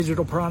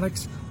digital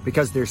products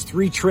because there's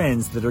 3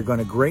 trends that are going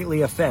to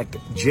greatly affect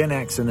Gen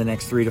X in the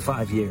next 3 to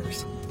 5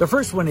 years. The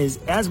first one is,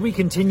 as we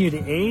continue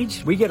to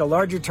age, we get a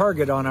larger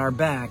target on our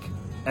back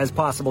as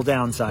possible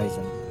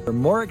downsizing. They're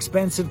more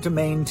expensive to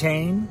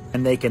maintain,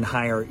 and they can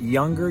hire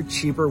younger,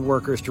 cheaper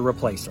workers to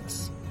replace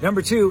us.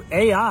 Number 2,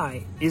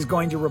 AI is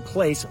going to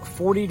replace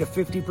 40 to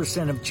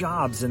 50% of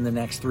jobs in the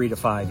next 3 to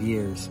 5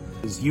 years.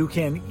 You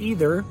can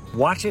either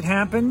watch it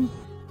happen,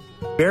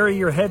 bury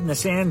your head in the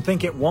sand,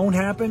 think it won't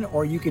happen,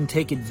 or you can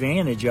take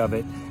advantage of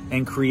it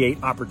and create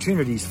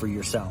opportunities for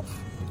yourself.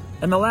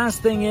 And the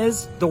last thing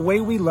is, the way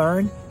we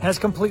learn has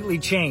completely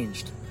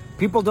changed.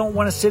 People don't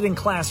want to sit in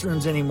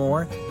classrooms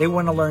anymore. They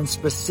want to learn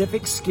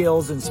specific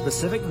skills and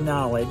specific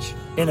knowledge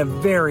in a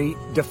very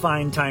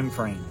defined time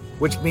frame,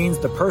 which means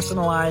the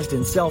personalized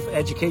and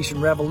self-education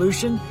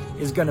revolution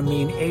is going to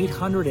mean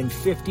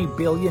 $850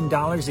 billion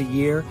a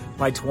year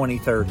by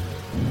 2030.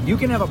 You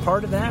can have a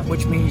part of that,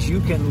 which means you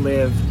can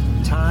live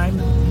time,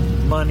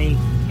 money,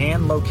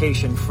 and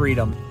location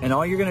freedom. And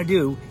all you're going to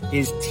do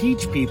is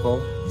teach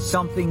people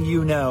something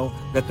you know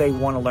that they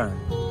want to learn.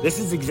 This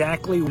is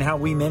exactly how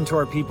we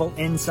mentor people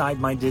inside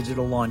my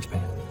Digital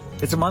Launchpad.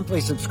 It's a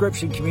monthly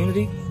subscription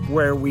community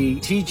where we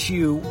teach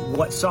you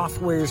what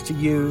softwares to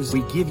use.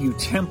 We give you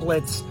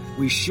templates.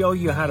 We show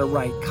you how to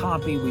write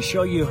copy. We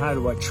show you how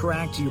to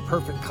attract your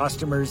perfect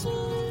customers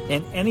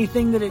and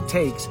anything that it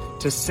takes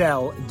to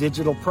sell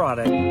digital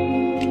product.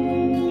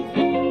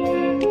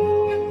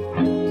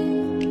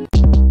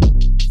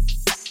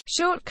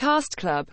 Shortcast Club.